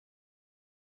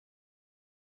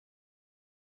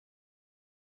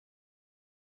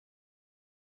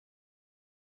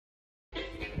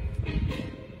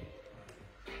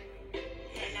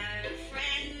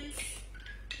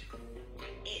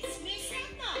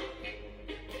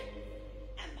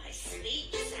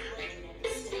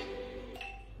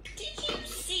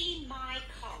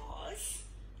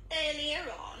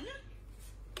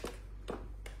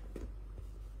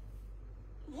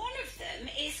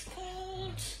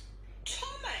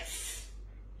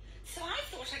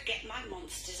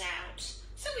monsters out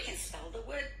so we can spell the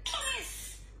word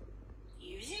Thomas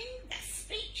using the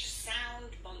speech sound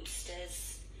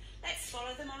monsters. Let's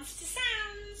follow the monster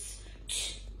sounds.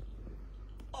 T,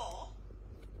 O,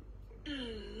 A,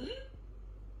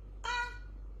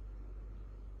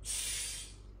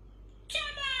 S.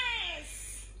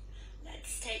 Thomas!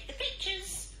 Let's take the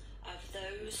pictures of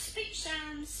those speech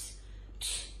sounds.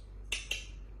 T,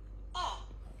 O,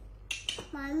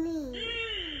 Mommy.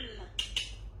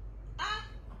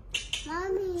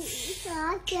 Mommy, it's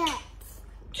Thomas.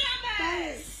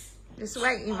 Thomas! Just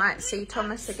wait, you might see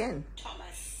Thomas again.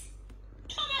 Thomas.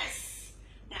 Thomas!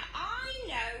 Now I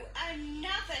know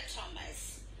another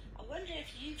Thomas. I wonder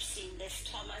if you've seen this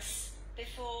Thomas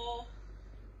before.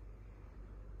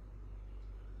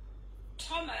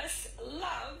 Thomas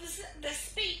loves the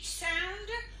speech sound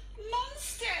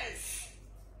monsters.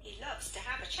 He loves to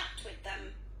have a chat with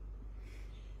them.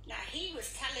 Now he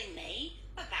was telling me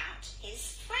about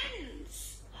his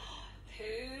friends.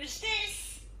 Who's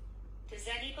this? Does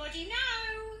anybody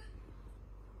know?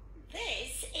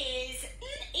 This is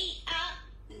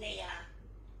Nia.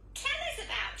 Tell us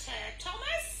about her,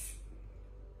 Thomas.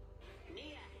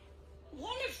 Nia.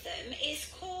 One of them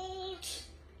is called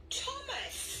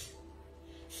Thomas.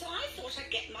 So I thought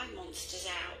I'd get my monsters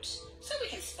out so we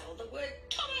can spell the word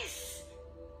Thomas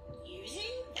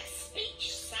using the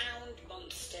speech sound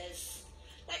monsters.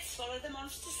 Let's follow the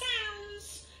monster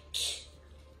sounds. T,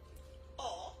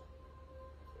 O,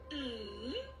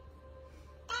 A,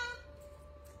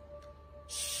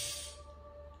 S.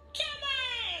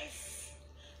 Thomas!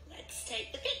 Let's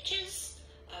take the pictures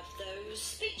of those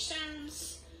speech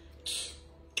sounds. T,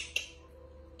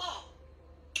 O,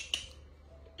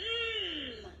 A,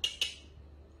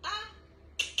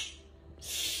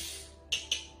 S.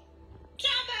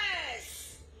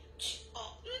 Thomas! T, O,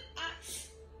 S.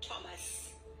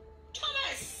 Thomas.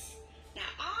 Thomas!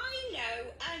 Now I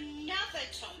know another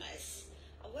Thomas.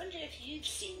 I wonder if you've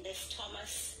seen this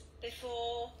Thomas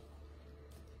before.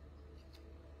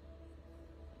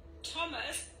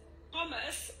 Thomas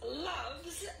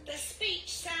loves the speech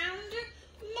sound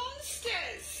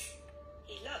monsters.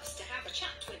 He loves to have a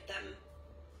chat with them.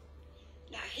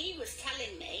 Now he was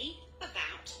telling me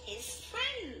about his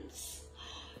friends.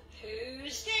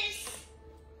 Who's this?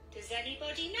 Does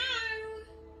anybody know?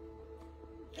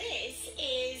 This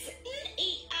is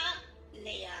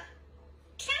Nia.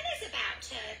 Tell us about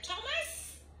her,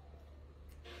 Thomas.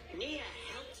 Nia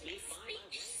helped me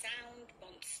find speech sound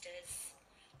monsters.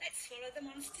 Let's follow the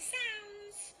monster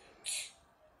sounds. T,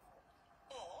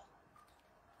 O,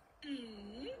 A,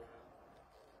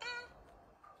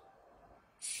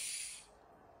 S.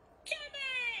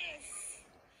 Thomas!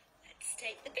 Let's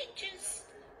take the pictures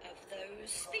of those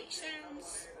speech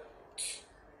sounds. T,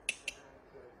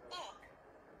 O,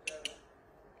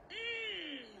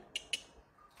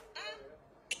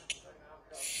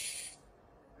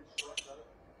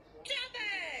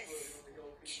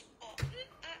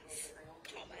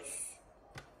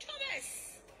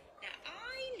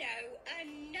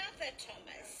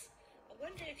 Thomas. I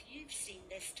wonder if you've seen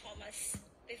this Thomas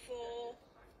before.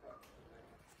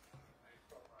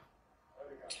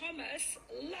 Thomas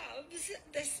loves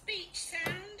the speech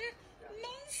sound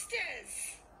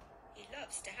monsters. He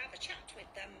loves to have a chat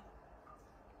with them.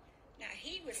 Now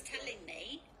he was telling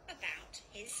me about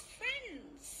his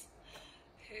friends.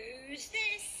 Who's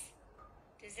this?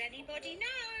 Does anybody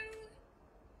know?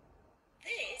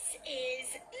 This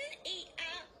is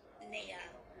Nia.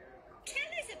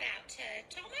 Tell us about her,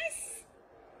 Thomas.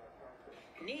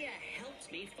 Nia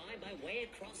helped me find my way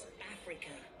across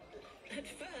Africa. At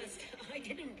first, I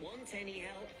didn't want any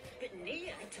help, but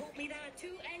Nia taught me that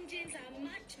 2 engines are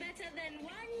much better than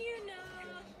 1, you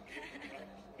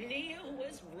know. Nia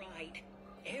was right.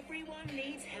 Everyone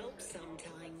needs help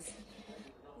sometimes.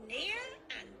 Nia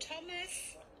and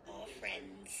Thomas are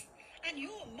friends, and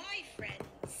you're my friend.